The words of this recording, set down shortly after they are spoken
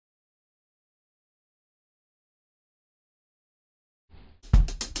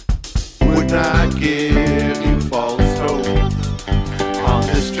not give you false hope on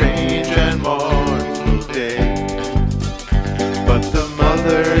this strange and mournful day. But the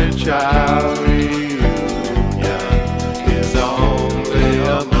mother and child reunion is only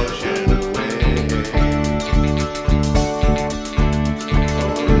a motion away.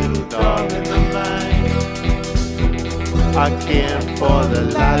 Oh, little darling of mine, I can't for the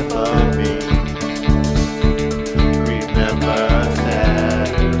life of me remember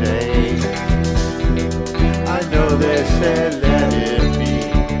Saturday. I know they said let it be,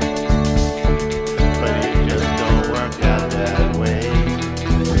 but it just don't work out that way.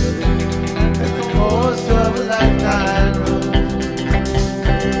 And the course of a lifetime runs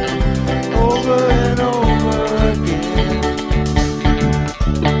over and over again.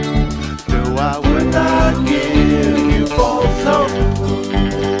 No, I would not give you false hope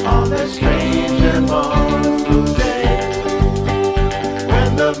on that strange and mournful day, when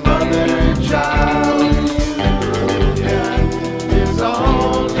the mother and child reunion is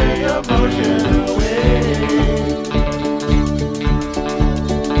only a motion away.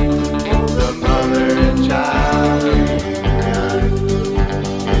 Oh, the mother and child reunion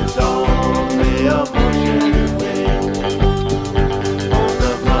is only a motion away. Oh,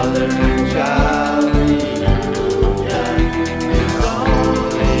 the mother and child reunion is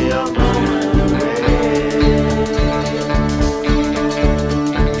only a moment away.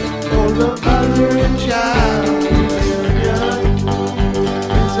 Oh, the mother and child reunion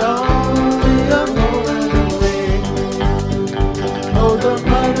is only a moment away. Oh, the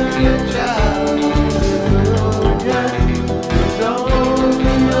mother and child